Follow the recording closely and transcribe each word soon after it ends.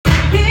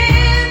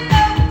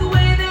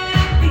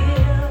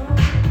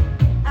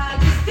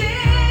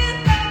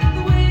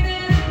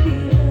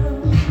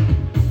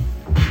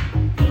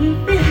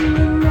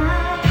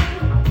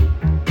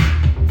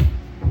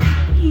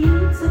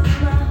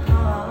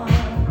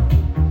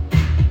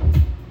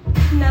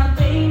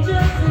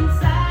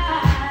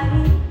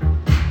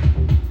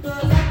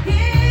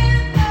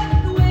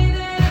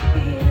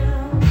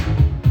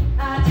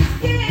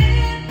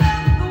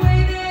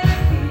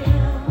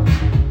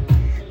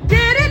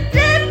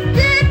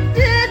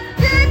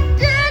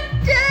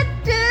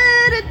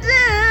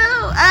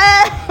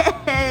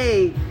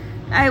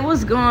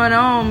going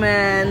on,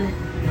 man?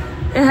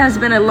 It has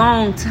been a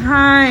long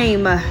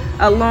time.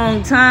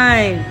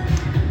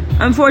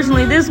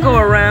 Unfortunately, this go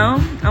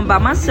around, I'm by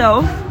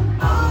myself.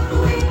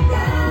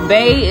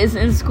 Bae is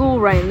in school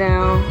right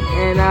now,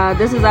 and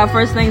this is our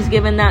first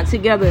Thanksgiving not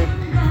together.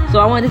 So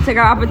I wanted to take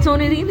our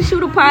opportunity to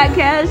shoot a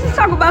podcast, just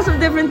talk about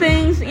some different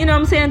things, you know what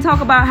I'm saying?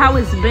 Talk about how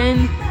it's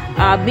been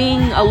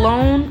being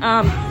alone.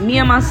 Me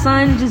and my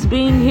son just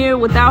being here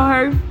without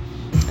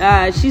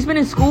her. She's been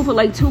in school for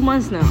like 2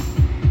 months now,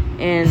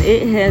 and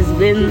it has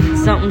been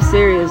something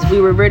serious. We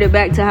reverted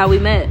back to how we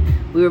met.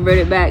 We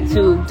reverted back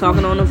to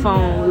talking on the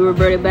phone. We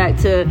reverted back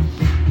to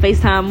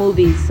FaceTime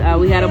movies.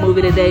 We had a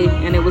movie today,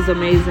 and it was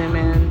amazing,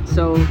 man.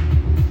 So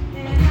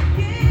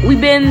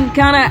we've been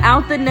kind of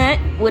out the net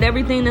with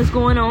everything that's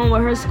going on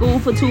with her school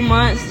for 2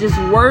 months. Just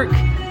work.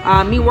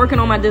 Me working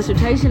on my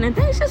dissertation, and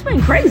things just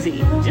been crazy.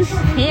 Just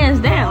hands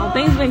down.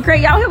 Things been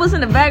crazy. Y'all hear what's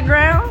in the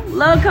background?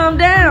 Love come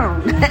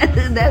down.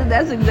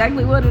 That's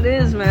exactly what it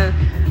is, man.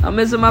 I'm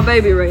missing my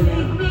baby right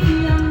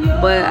now.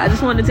 But I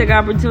just wanted to take an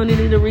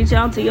opportunity to reach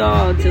out to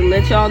y'all, to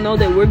let y'all know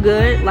that we're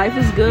good. Life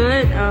is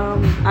good.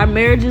 Our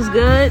marriage is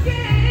good.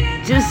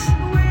 Just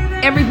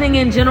everything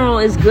in general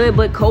is good,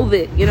 but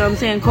COVID, you know what I'm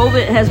saying?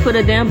 COVID has put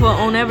a damper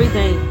on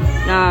everything.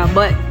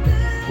 But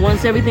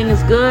once everything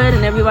is good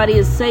and everybody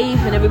is safe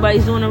and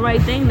everybody's doing the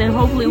right thing, then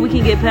hopefully we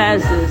can get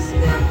past this.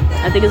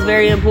 I think it's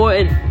very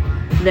important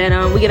that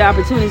we get an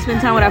opportunity to spend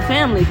time with our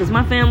family, because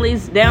my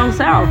family's down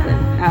south,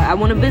 and I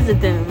want to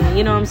visit them.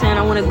 You know what I'm saying?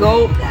 I want to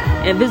go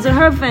and visit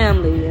her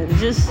family and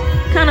just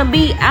kind of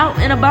be out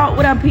and about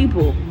with our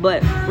people.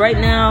 But right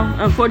now,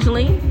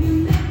 unfortunately,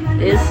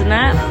 it's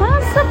not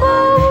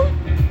possible.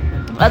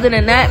 Other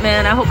than that,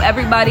 man, I hope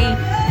everybody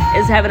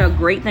is having a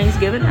great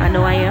Thanksgiving. I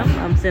know I am.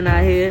 I'm sitting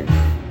out here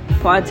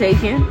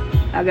partaking.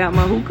 I got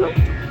my hookah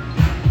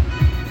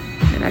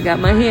and I got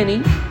my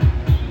Henny.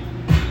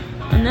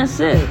 And that's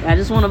it. I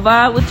just want to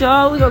vibe with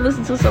y'all. We're going to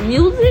listen to some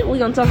music. We're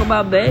going to talk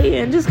about Bae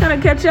and just kind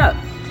of catch up.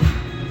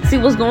 See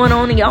what's going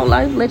on in y'all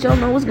life. Let y'all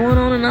know what's going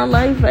on in our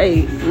life.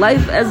 Hey,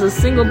 life as a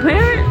single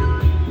parent,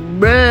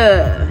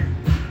 bruh,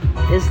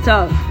 it's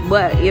tough.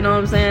 But, you know what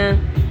I'm saying?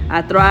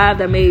 I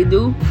thrived. I made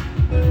do.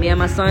 Me and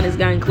my son has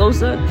gotten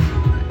closer.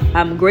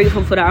 I'm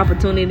grateful for the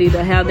opportunity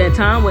to have that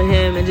time with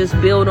him and just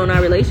build on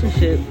our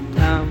relationship.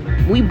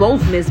 We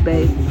both miss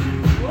Bae.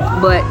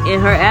 But in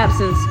her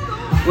absence,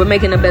 we're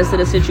making the best of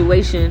the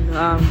situation.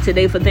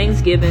 Today for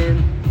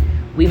Thanksgiving,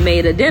 we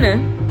made a dinner,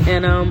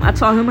 and I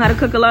taught him how to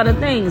cook a lot of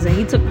things, and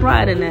he took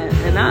pride in that.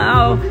 And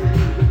I'll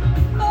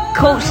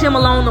coach him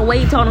along the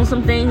way, taught him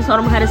some things, taught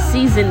him how to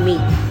season meat,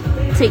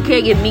 take care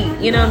of your meat,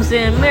 you know what I'm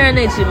saying,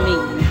 marinate your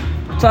meat.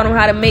 Taught him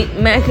how to make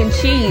mac and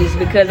cheese,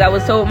 because I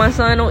was told my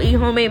son don't eat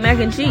homemade mac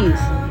and cheese.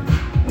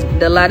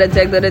 The lie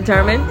detector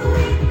determined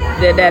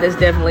that is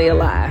definitely a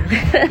lie.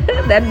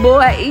 That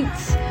boy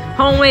eats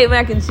homemade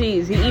mac and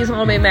cheese. He eats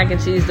homemade mac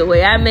and cheese the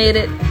way I made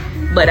it,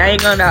 but I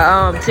ain't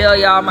gonna tell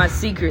y'all my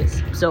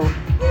secrets. So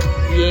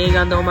you ain't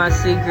gonna know my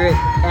secret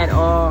at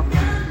all.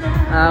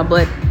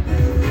 But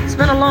it's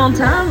been a long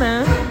time,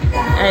 man.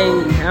 Hey,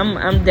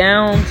 I'm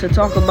down to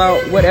talk about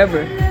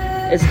whatever.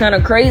 It's kind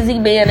of crazy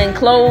being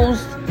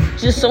enclosed,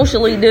 just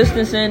socially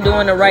distancing,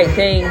 doing the right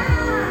thing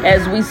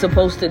as we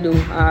supposed to do.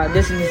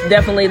 This is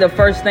definitely the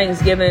first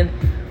Thanksgiving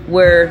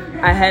where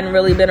I hadn't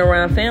really been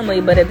around family,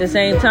 but at the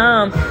same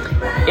time,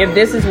 if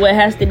this is what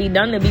has to be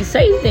done to be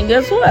safe, then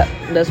guess what?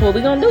 That's what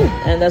we're gonna do.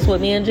 And that's what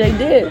me and Jay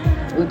did.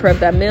 We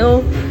prepped our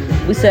meal,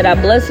 we said our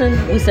blessing,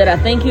 we said our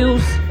thank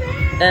yous,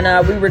 and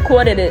we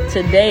recorded it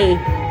today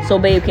so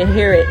Babe can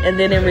hear it. And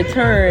then in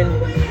return,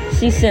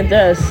 she sent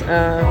us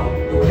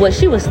what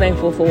she was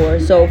thankful for.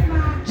 So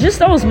just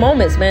those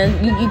moments,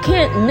 man, you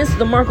can't miss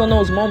the mark on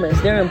those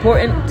moments. They're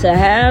important to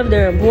have,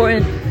 they're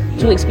important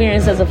to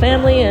experience as a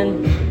family,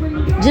 and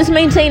just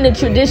maintain the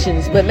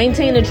traditions, but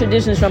maintain the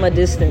traditions from a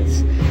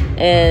distance.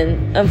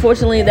 And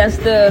unfortunately, that's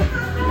the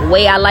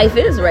way our life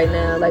is right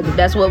now. Like,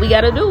 that's what we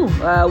got to do.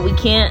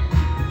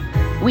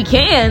 We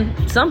can.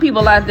 Some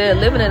people out there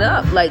living it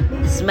up, like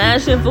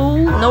smashing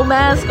food, no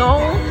mask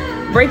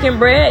on, breaking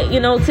bread, you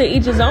know, to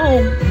each his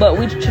own. But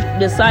we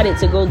decided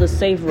to go the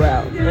safe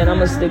route, and I'm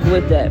going to stick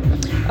with that.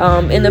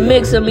 In the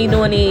mix of me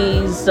doing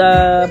these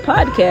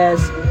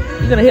podcasts,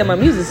 you're going to hear my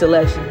music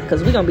selection,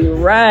 because we're going to be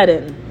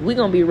riding. We're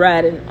going to be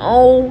riding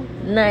all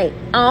night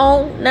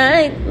long.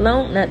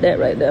 Not that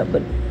right there,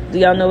 but do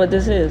y'all know what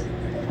this is?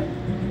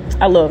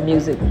 I love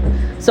music.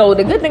 So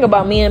the good thing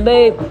about me and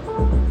Babe,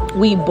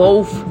 we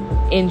both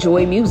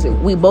enjoy music.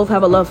 We both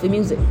have a love for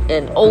music.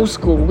 And old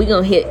school, we're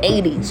going to hit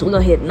 80s. We're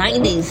going to hit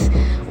 90s.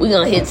 We're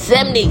going to hit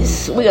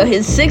 70s. We're going to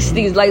hit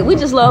 60s. Like, we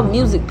just love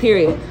music,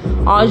 period.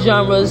 All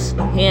genres,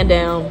 hand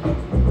down.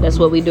 That's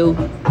what we do.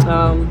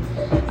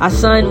 Our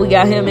son, we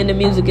got him into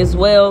music as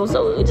well.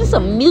 So we're just a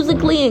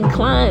musically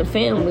inclined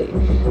family.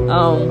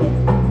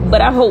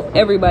 But I hope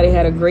everybody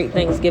had a great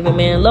Thanksgiving,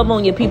 man. Love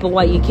on your people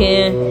while you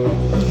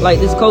can. Like,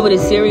 this COVID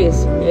is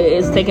serious.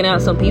 It's taking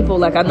out some people.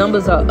 Like, our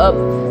numbers are up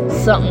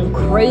something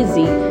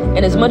crazy.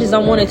 And as much as I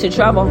wanted to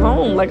travel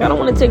home, like, I don't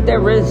want to take that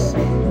risk.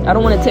 I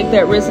don't want to take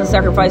that risk and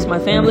sacrifice my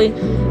family.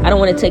 I don't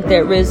want to take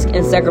that risk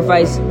and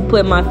sacrifice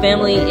putting my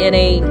family in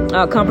a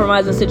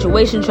compromising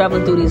situation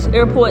traveling through these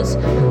airports.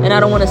 And I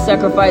don't want to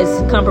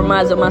sacrifice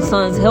compromising my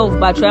son's health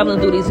by traveling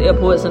through these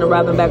airports and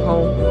arriving back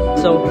home.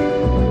 So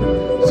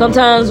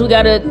sometimes we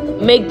got to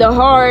make the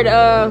hard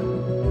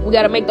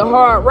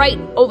right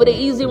over the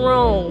easy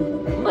wrong.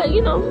 But,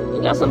 you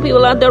got some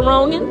people out there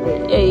wronging.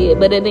 Hey,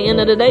 but at the end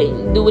of the day,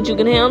 do what you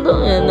can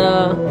handle. And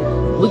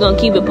we're going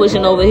to keep it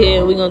pushing over here.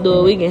 And we're going to do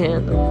what we can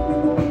handle.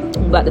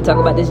 I'm about to talk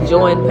about this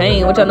joy and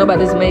pain. What y'all know about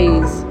this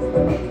maze?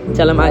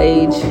 Telling my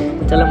age,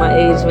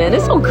 man.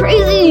 It's so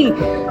crazy.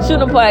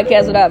 Shooting a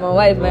podcast without my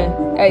wife, man.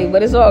 Hey,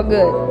 but it's all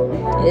good.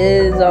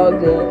 It's all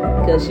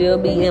good. Because she'll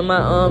be in my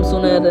arms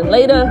sooner than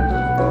later.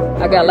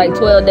 I got like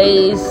 12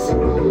 days,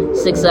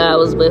 6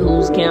 hours, but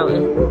who's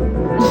counting?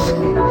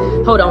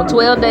 Hold on,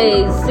 12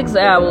 days, 6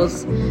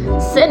 hours,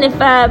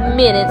 75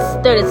 minutes,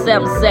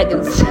 37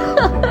 seconds.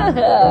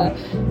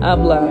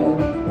 I'm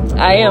lying.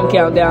 I am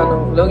counting down,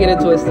 though. Don't get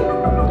it twisted.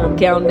 I'm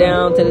counting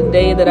down to the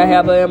day that I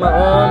have her in my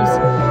arms,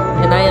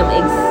 and I am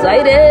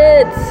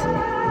excited.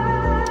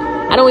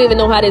 I don't even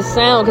know how this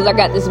sounds because I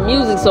got this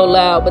music so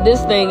loud, but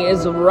this thing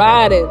is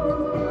riding.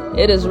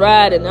 It is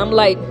riding. I'm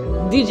like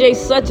DJ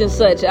such and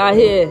such out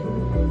here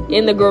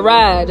in the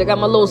garage. I got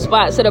my little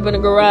spot set up in the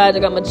garage. I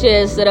got my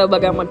chairs set up. I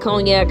got my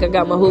cognac. I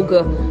got my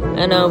hookah.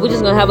 And we're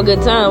just going to have a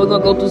good time. We're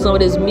going to go through some of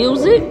this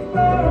music.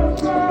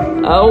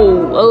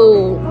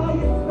 Oh.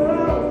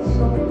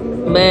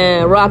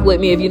 Man, rock with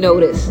me if you know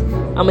this.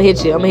 I'm going to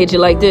hit you. I'm going to hit you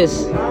like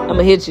this. I'm going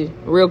to hit you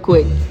real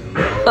quick.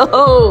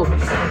 Oh.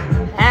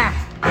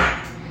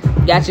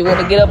 Got you want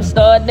to get up and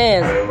start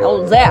dancing.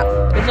 Oh, Zap.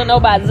 What you know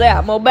about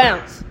Zap? More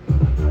bounce.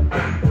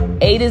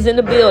 80s in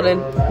the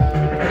building.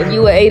 If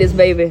you were 80s,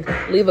 baby,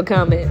 leave a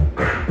comment.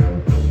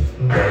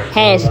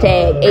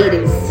 Hashtag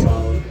 80s.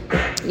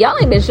 Y'all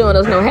ain't been showing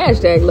us no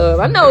hashtag love.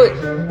 I know it.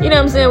 You know what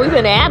I'm saying? We've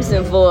been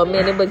absent for a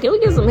minute, but can we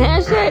get some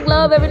hashtag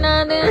love every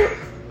now and then?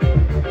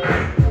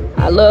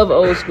 I love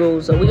old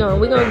school, so we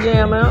gonna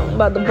jam out. I'm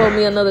about to pour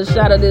me another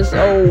shot of this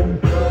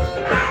old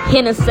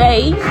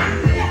Hennessy,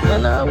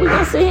 and we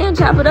gonna sit here and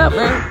chop it up,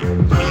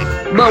 man.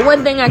 But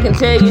one thing I can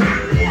tell you,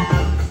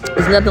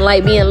 it's nothing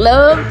like being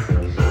loved.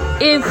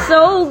 It's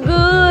so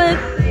good.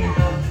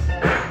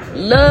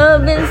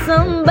 Loving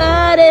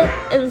somebody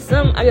and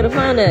I gotta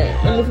find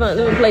that. Let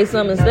me play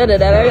something instead of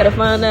that. I gotta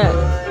find that.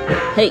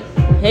 Hey.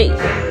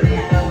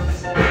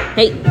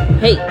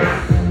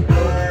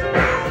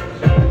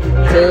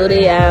 To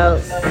the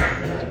house.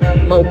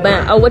 More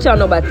bounce. Oh, what y'all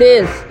know about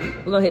this?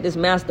 We're gonna hit this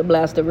Master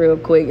Blaster real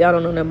quick. Y'all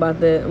don't know nothing about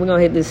that. We're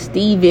gonna hit this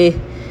Stevie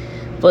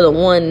for the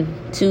 1,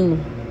 2,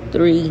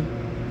 3,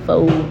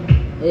 4.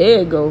 There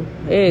you go.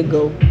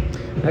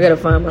 I gotta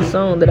find my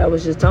song that I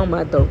was just talking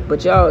about though.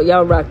 But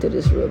y'all rock to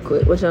this real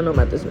quick. What y'all know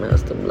about this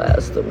Master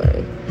Blaster,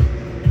 man?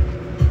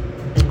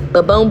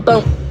 Ba-boom,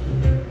 boom.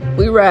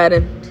 We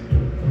riding.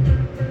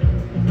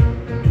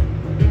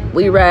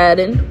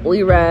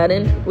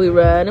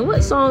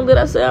 What song did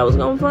I say I was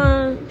gonna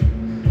find?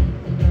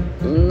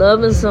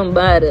 Loving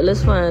somebody.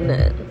 Let's find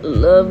that.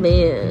 Love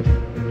man.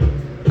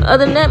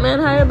 Other than that, man,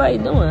 how everybody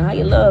doing? How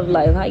your love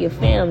life? How your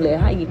family?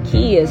 How your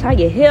kids? How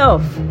your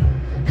health?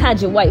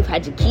 How'd your wife?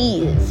 How'd your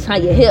kids? How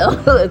your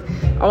health?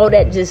 All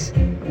that just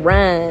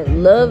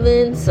rhyme.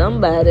 Loving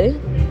somebody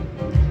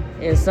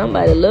and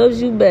somebody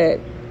loves you back.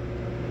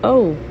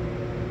 Oh,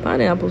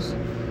 pineapples.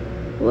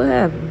 What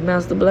happened,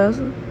 Master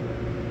Blaster?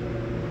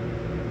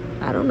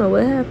 I don't know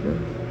what happened.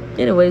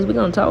 Anyways, we're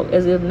going to talk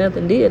as if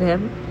nothing did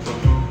happen.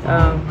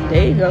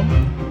 There you go.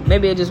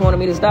 Maybe it just wanted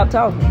me to stop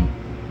talking.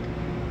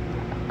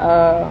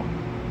 I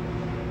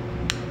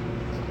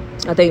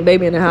think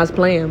baby in the house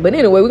playing. But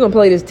anyway, we're going to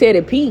play this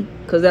Teddy P,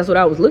 because that's what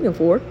I was looking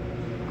for.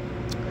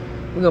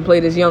 We're going to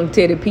play this young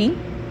Teddy P.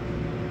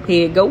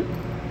 Here it go.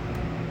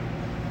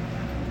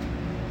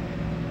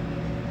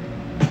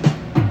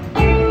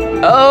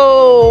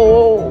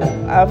 Oh,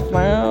 I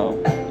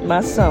found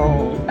my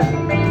song.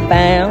 I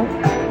found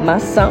my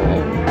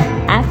song.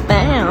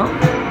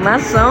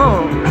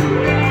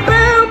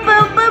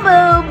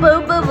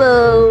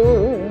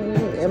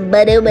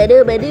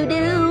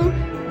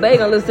 Bae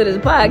gonna listen to this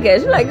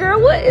podcast. You're like,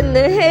 girl, what in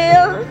the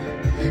hell?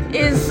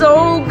 It's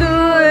so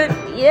good.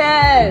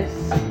 Yes.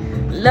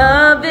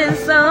 Loving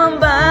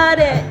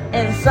somebody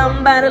and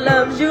somebody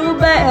loves you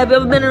back. Have you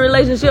ever been in a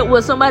relationship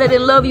where somebody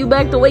didn't love you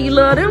back the way you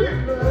love them?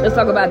 Let's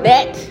talk about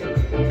that.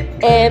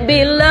 And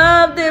be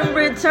loved in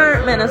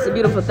return. Man, that's a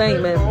beautiful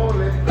thing, man.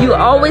 You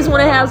always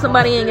want to have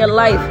somebody in your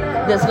life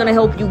that's going to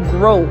help you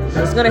grow,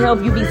 that's going to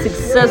help you be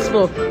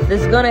successful,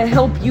 that's going to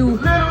help you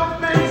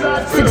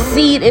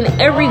succeed in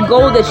every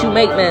goal that you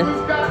make, man.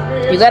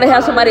 You got to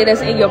have somebody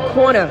that's in your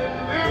corner.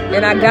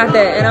 And I got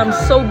that. And I'm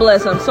so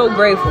blessed. I'm so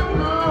grateful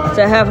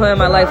to have her in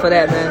my life for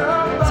that,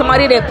 man.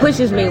 Somebody that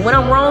pushes me. When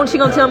I'm wrong, she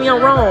going to tell me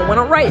I'm wrong. When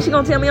I'm right, she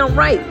going to tell me I'm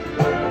right.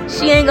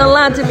 She ain't going to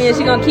lie to me, and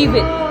she going to keep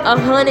it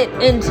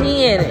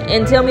 110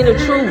 and tell me the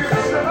truth,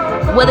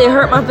 whether it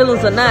hurt my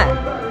feelings or not.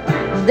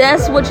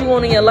 That's what you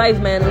want in your life,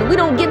 man. And we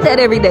don't get that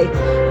every day.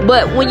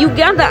 But when you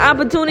got the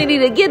opportunity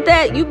to get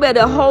that, you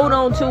better hold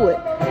on to it.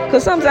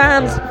 Because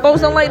sometimes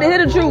folks don't like to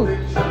hear the truth.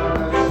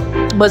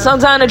 But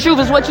sometimes the truth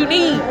is what you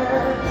need.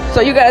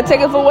 So you got to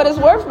take it for what it's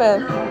worth,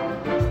 man.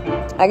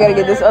 I got to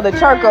get this other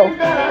charcoal.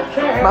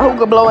 My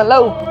hookah blowing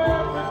low.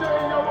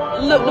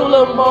 Look, do a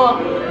little more.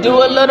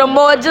 Do a little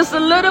more. Just a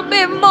little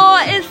bit more.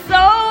 It's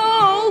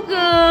so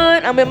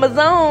good. I'm in my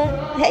zone.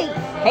 Hey,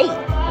 hey,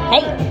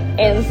 hey.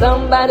 And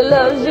somebody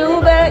loves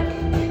you back.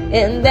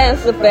 And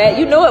that's a fact.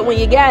 You know it when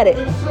you got it.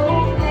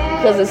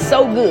 Because it's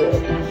so good.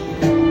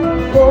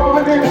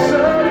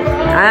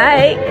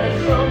 Alright.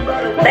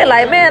 They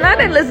like, man, I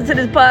didn't listen to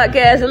this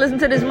podcast and listen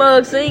to this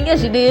mug sing.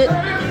 Yes, you did.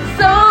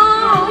 So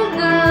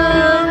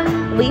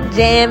good. We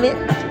jamming.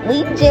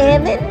 We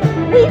jamming.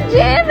 We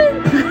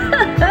jamming.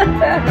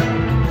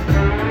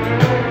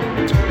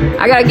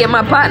 I gotta get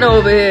my partner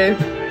over here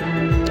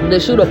to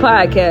shoot a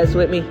podcast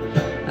with me.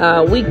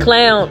 We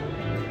clowned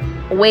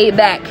way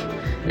back.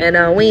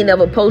 And we ain't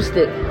never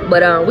posted.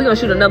 But we're going to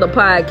shoot another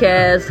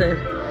podcast and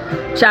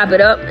chop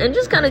it up. And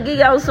just kind of give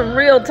y'all some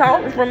real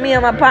talk from me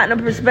and my partner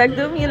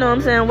perspective. You know what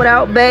I'm saying?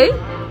 Without Bae.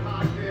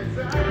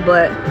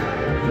 But,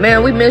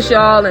 man, we miss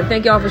y'all. And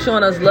thank y'all for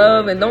showing us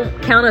love. And don't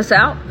count us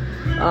out.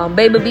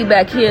 Bae will be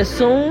back here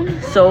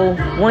soon. So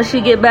once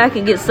she get back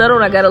and get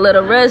settled, I got to let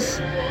her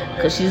rest.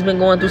 Because she's been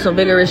going through some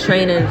vigorous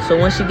training. So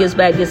once she gets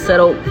back, get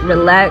settled,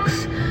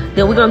 relax.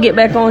 Then we're going to get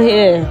back on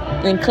here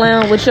and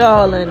clown with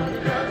y'all and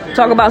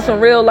talk about some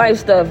real life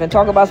stuff and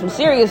talk about some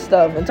serious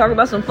stuff and talk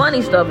about some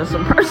funny stuff and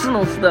some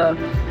personal stuff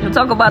and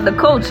talk about the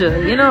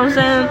culture. You know what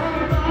I'm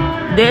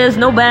saying? There's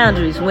no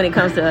boundaries when it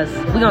comes to us.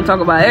 We're going to talk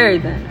about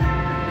everything.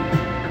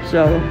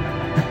 So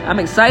I'm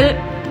excited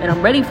and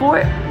I'm ready for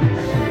it.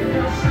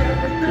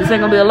 This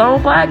ain't going to be a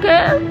long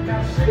podcast.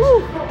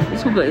 Woo.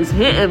 This hookah is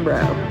hitting, bro.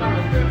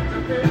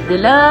 The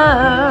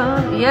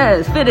love.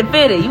 Yes, fitty.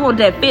 You want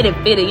that fitty.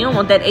 You don't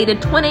want that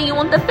 80-20. You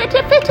want the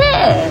fitty.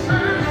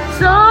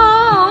 So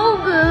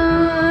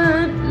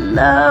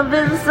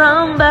loving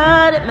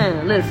somebody.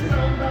 Man, listen.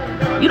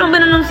 You done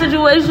been in them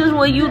situations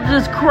where you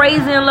just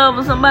crazy in love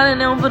with somebody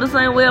and they don't feel the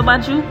same way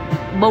about you.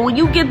 But when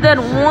you get that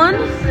one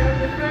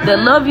that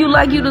love you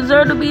like you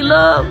deserve to be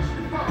loved,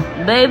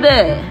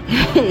 baby,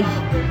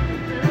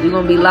 you're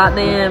going to be locked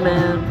in,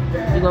 man.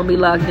 You're going to be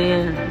locked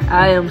in.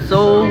 I am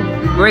so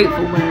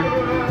grateful, man.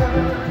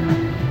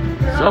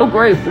 So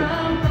grateful.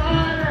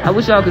 I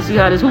wish y'all could see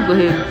how this hookah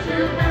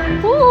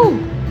hit. Woo.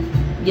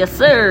 Yes,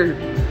 sir.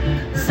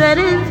 Said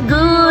it's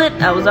good.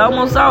 I was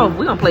almost off.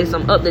 We're going to play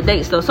some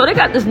up-to-date stuff. So they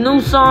got this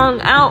new song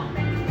out.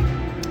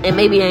 And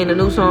maybe it ain't a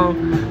new song.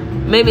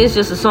 Maybe it's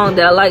just a song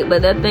that I like.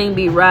 But that thing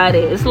be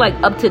riding. It's like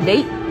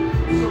up-to-date.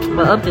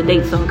 But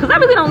up-to-date song. Because I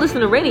really don't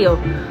listen to radio.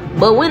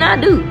 But when I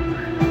do,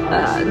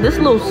 this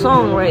little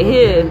song right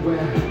here,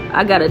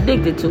 I got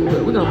addicted to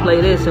it. We're going to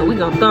play this and we're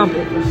going to thump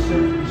it.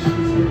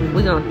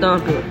 We're going to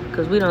thump it.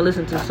 Because we don't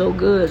listen to So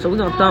Good. So we're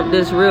going to thump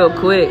this real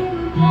quick.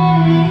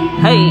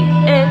 Hey,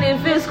 and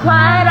if it's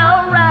quite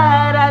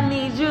alright, I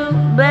need you,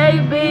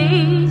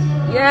 baby.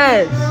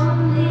 Yes.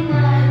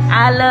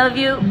 I love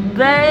you,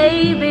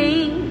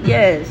 baby.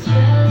 Yes.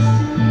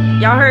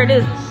 Y'all heard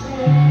this?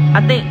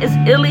 I think it's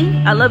Illy,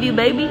 I Love You,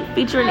 Baby,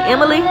 featuring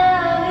Emily.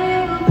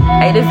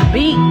 Hey, this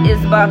beat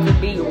is about to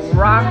be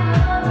rock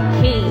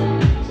king.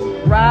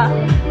 Rock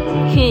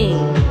king.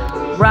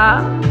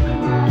 Rock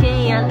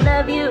king. I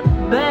love you,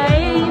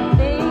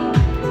 baby.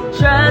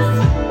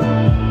 Trust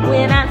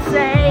when I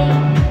say,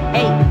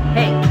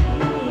 hey,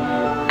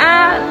 I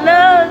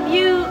love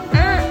you,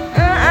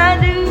 I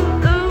do,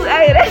 ooh,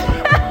 hey, that's,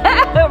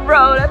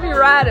 bro, that be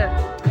riding,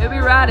 it be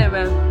riding,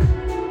 man,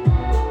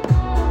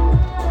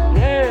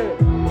 yeah,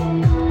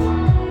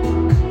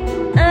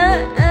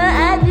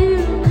 I do,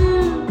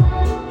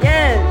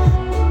 yes,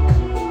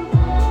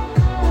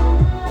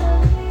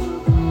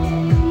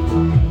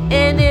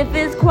 and if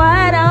it's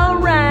quite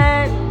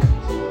alright.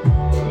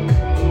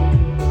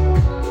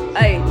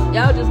 Hey,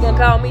 y'all just gonna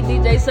call me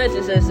DJ such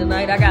and such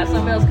tonight. I got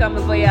something else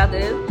coming for you after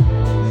this.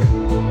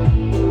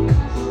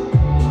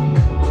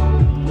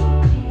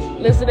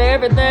 Listen to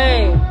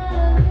everything.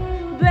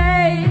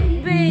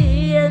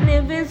 Baby, and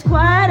if it's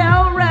quite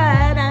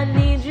alright, I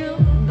need you,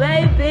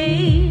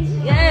 baby.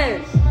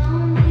 Yes.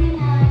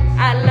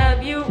 I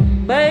love you,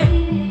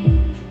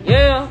 baby.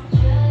 Yeah.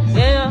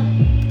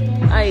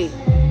 Hey,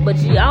 but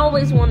you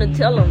always want to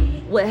tell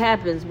them what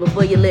happens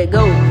before you let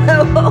go.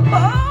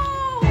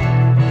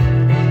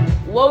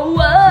 Whoa,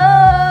 I'm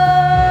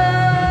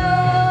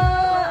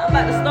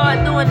about to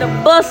start doing the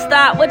bus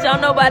stop. What y'all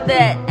know about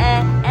that?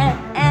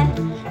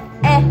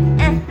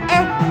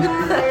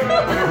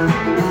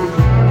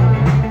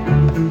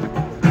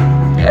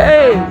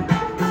 Hey,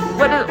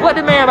 what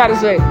the man about to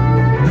say?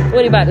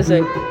 What he about to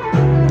say?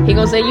 He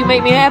gonna say, you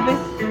make me happy?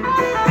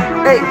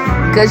 Hey,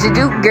 cause you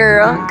do,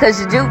 girl.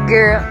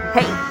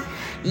 Hey,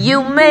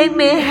 you make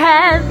me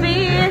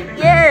happy.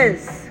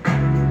 Yes.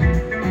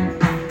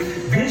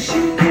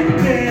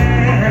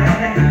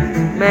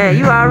 Man,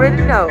 you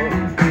already know.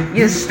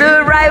 You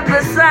stood right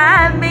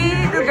beside me.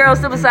 This girl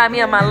stood beside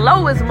me at my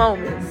lowest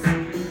moments.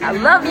 I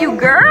love you,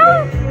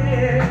 girl.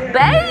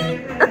 Babe.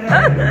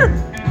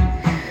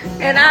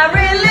 And I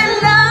really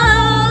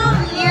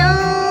love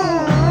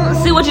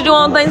you. See what you do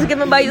on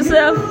Thanksgiving by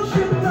yourself?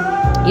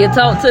 You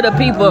talk to the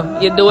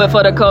people. You do it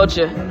for the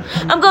culture.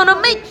 I'm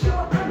gonna make...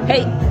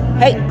 Hey.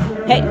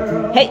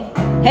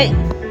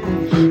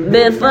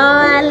 Before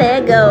I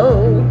let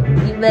go,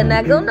 you better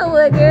not go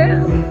nowhere,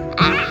 girl.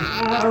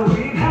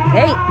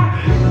 Hey.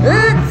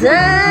 Good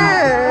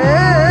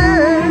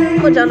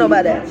time. What y'all know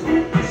about that?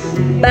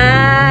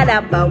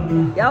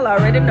 Ba-da-boom. Y'all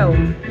already know.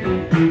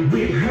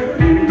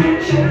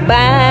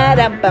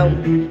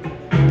 Ba-da-boom.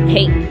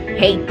 Hey.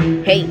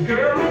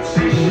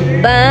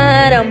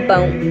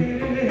 Ba-dum-boom.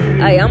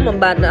 Hey, I'm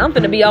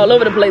finna be all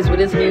over the place with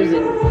this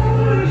music.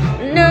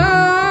 No,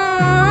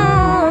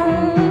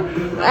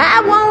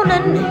 I wanna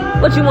know.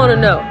 What you wanna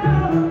know?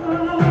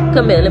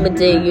 Come here, let me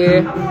tell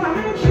you.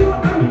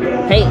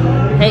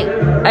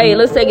 Hey,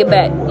 let's take it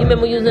back. You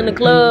remember we was in the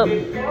club?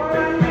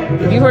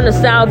 If you from the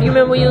South, you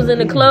remember we was in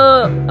the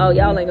club? Oh,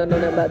 y'all ain't gonna know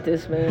nothing about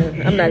this,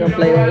 man. I'm not gonna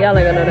play that. Y'all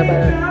ain't gonna know nothing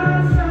about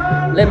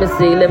it. Let me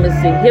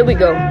see. Here we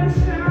go.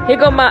 Here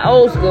go my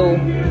old school.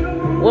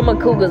 Where my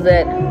cougars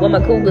at?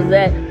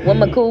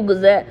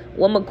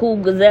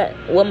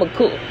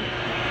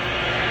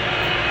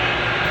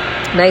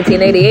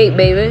 1988,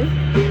 baby.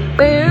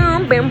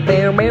 Bam.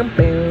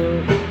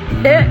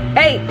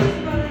 Hey,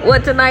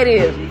 what tonight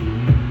is?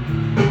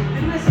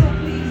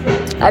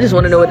 I just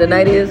want to know what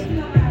tonight is.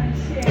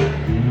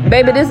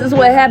 Baby, this is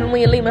what happened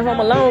when you leave me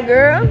home alone,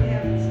 girl.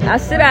 I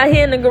sit out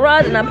here in the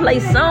garage and I play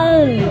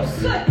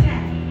songs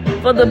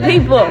for the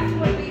people.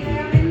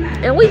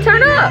 And we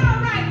turn up.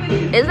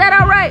 Is that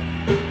all right?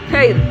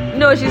 Hey, you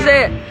know what she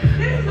said?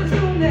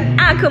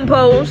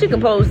 She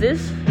composed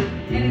this.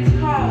 And it's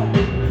called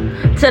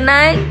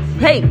Tonight,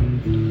 hey,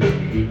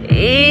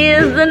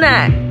 is the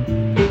night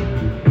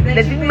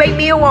that you make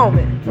me a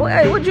woman.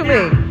 What you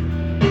mean?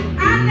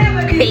 I never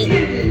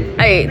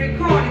intended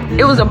recording.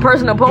 It was a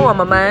personal poem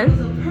of mine. It was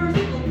a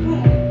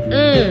personal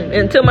poem.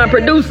 Until my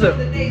producer,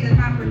 The day that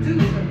my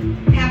producer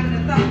happened to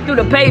thumb through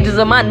the pages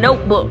of my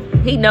notebook,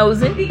 he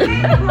knows it. He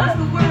came across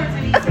the words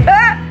and he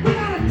said, "We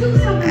gotta do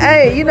something."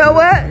 Hey, you know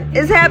what?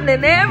 It's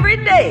happening every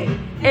day,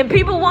 and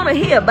people want to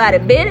hear about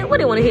it. Betty, what do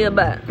they want to hear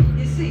about?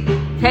 You see,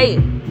 Hey,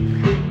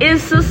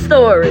 it's a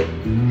story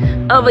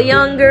of a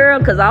young girl,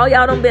 because all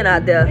y'all done been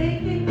out there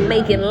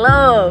making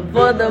love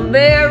for the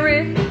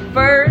very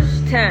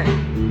first time.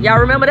 Y'all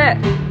remember that?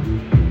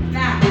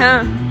 now,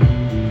 Huh?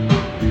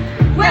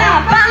 When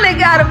I finally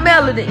got a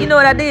melody, you know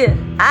what I did?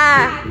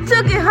 I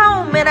took it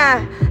home and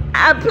I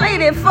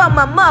played it for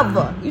my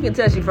mother. You can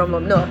tell she from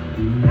up north.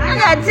 I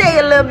gotta tell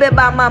you a little bit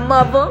about my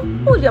mother.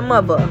 Who's your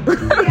mother?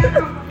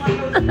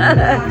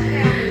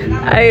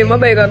 Hey, my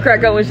baby gonna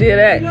crack up when she hear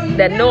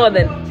that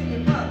northern.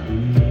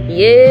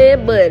 Yeah,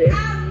 buddy.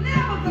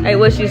 Hey,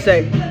 what she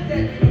say?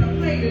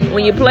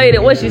 When you played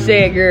it, what she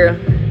said, girl?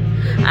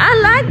 I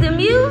like the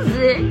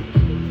music.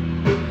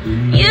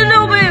 You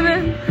know,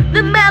 baby,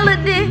 the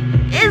melody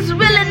is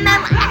really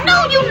not. I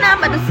know you're not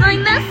about to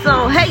sing that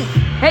song. Hey.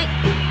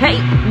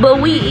 But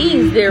we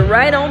eased it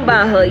right on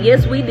by her.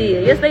 Yes, we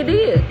did. Yes, they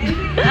did.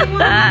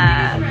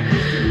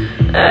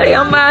 Hey,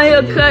 I'm out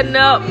here cutting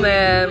up,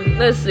 man.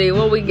 Let's see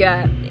what we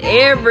got.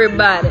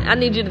 Everybody, I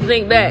need you to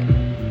think back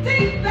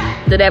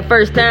to that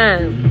first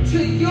time.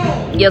 to your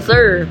Yes,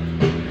 sir.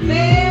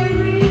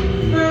 very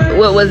first.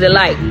 What was it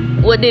like?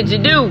 What did you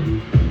do?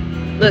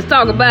 Let's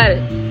talk about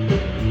it.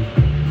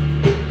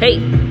 Hey.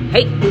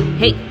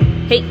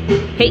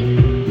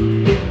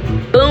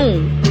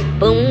 Boom.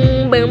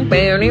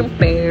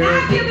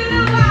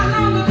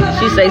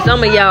 She say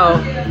some of y'all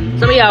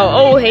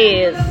old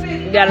heads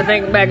gotta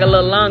think back a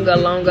little longer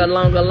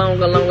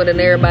than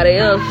everybody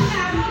else.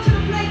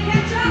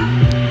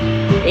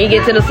 And you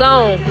get to the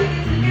song.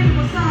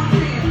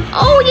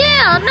 Oh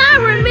yeah, now I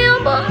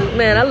remember.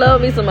 Man, I love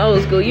me some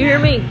old school. You hear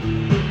me?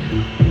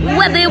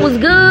 Whether it was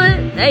good,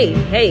 hey,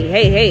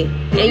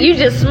 and you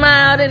just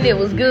smiled and it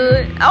was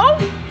good. Oh,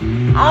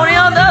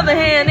 on the other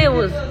hand, it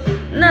was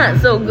not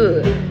so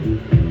good.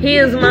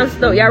 Here's my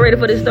story. Y'all ready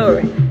for this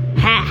story?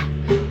 Ha!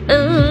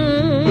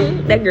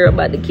 That girl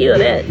about to kill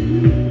that.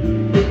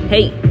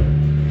 Hey.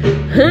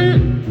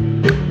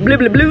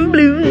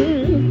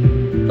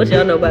 Blue. What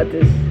y'all know about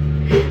this?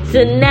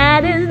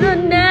 Tonight is the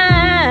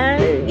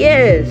night,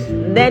 yes,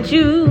 that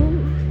you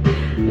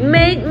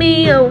make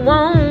me a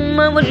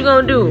woman. What you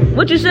gonna do?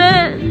 What you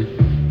said?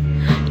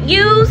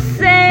 You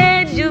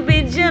said you'd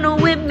be gentle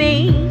with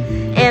me,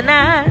 and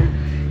I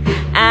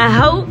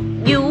hope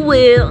you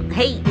will.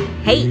 Hey,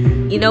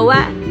 you know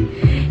why?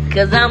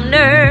 'Cause I'm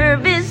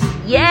nervous,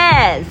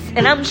 yes,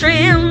 and I'm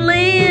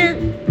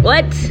trembling.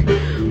 What?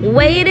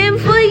 Waiting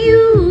for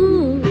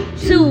you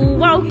to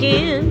walk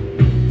in.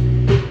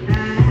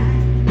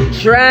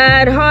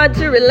 Tried hard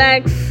to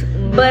relax,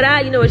 but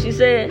you know what she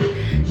said?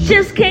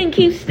 Just can't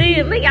keep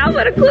still. Man, y'all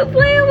better quit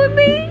playing with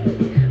me.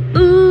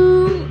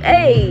 Ooh,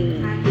 hey.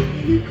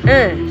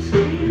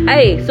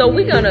 Hey, so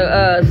we're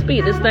gonna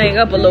speed this thing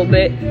up a little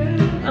bit.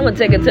 I'm gonna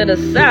take it to the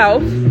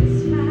south,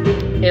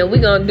 and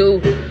we're gonna do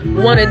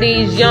one of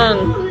these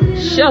young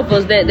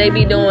shuffles that they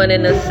be doing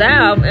in the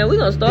south, and we're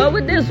gonna start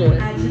with this one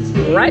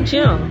right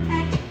here.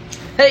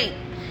 Hey,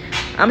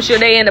 I'm sure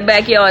they in the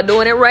backyard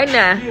doing it right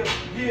now.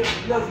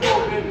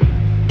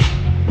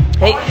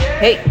 Hey,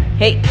 hey,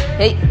 hey,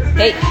 hey,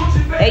 hey,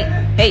 hey,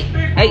 hey,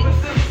 hey.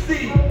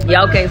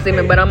 Y'all can't see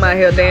me, but I'm out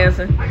here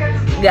dancing.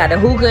 Got the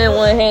hookah in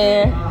one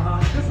hand,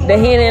 the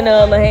hen in the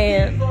other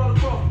hand.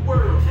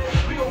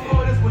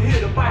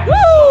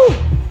 Woo!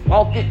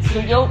 Walk it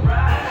to your,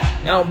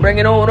 now bring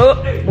it on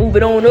up, move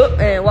it on up,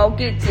 and walk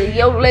it to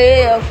your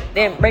left.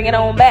 Then bring it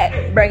on back,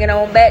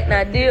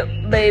 now dip,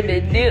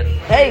 baby, dip.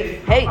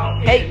 Hey, hey,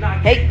 hey,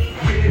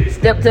 hey.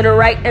 Step to the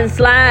right and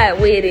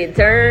slide with it.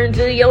 Turn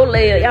to your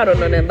left. Y'all don't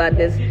know nothing about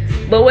this,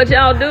 but what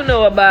y'all do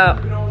know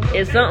about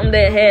is something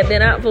that had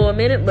been out for a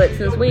minute, but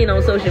since we ain't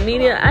on social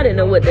media, I didn't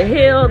know what the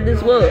hell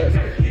this was.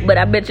 But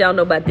I bet y'all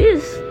know about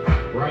this.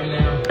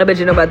 I bet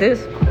you know about this.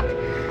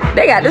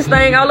 They got this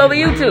thing all over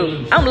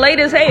YouTube. I'm late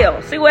as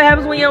hell. See what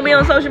happens when you don't be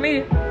on social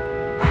media?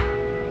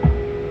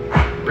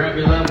 Grab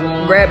your loved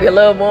ones. Grab your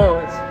loved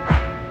ones.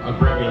 Or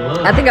grab your loved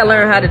ones. I think I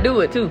learned how to do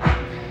it too. If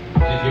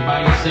you're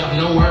by yourself,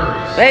 no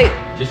worries.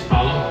 Hey. Just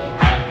follow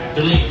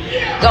after me.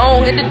 Go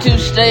on, hit the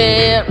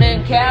two-step,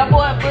 then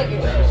cowboy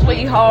boogie,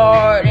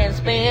 sweetheart, and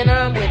spin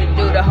them with it.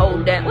 Do the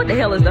hold down. What the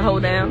hell is the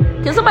hold down?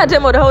 Can somebody tell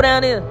me what the hold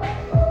down is?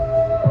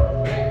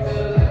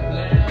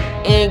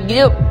 And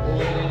give.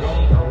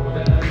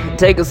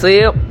 Take a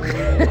sip.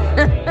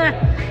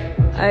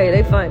 Hey,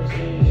 they funny.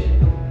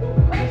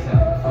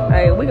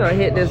 Hey, we gonna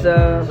hit this.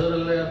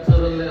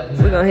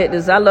 We gonna hit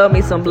this. I love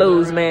me some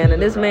blues, man.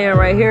 And this man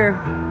right here,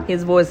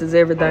 his voice is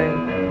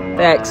everything.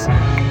 Facts.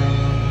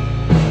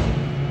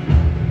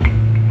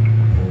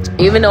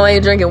 Even though I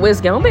ain't drinking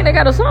whiskey, I don't think they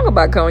got a song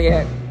about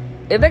cognac.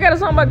 If they got a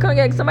song about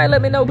cognac, somebody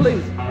let me know,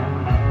 please.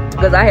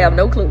 Because I have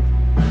no clue.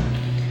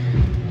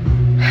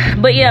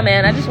 But yeah,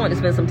 man, I just want to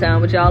spend some time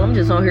with y'all. I'm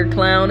just on here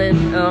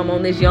clowning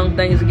on this Young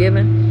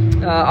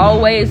Thanksgiving.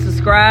 Always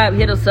subscribe,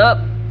 hit us up,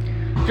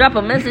 drop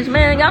a message.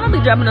 Man, y'all don't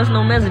be dropping us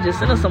no messages.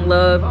 Send us some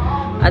love.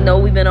 I know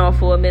we've been off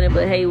for a minute,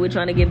 but hey, we're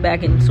trying to get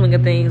back in the swing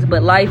of things.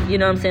 But life, you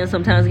know what I'm saying,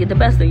 sometimes get the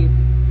best of you.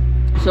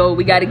 So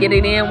we got to get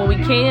it in when we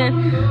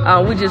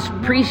can. We just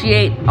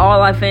appreciate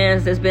all our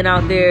fans that's been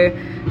out there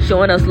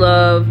showing us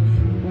love,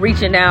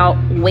 reaching out,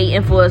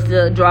 waiting for us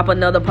to drop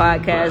another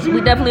podcast.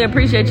 We definitely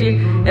appreciate you,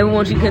 and we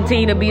want you to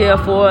continue to be there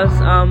for us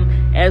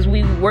as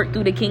we work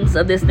through the kinks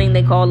of this thing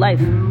they call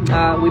life.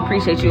 We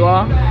appreciate you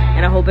all,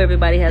 and I hope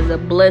everybody has a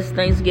blessed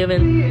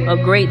Thanksgiving, a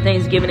great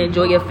Thanksgiving.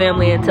 Enjoy your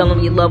family and tell them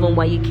you love them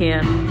while you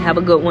can. Have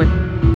a good one.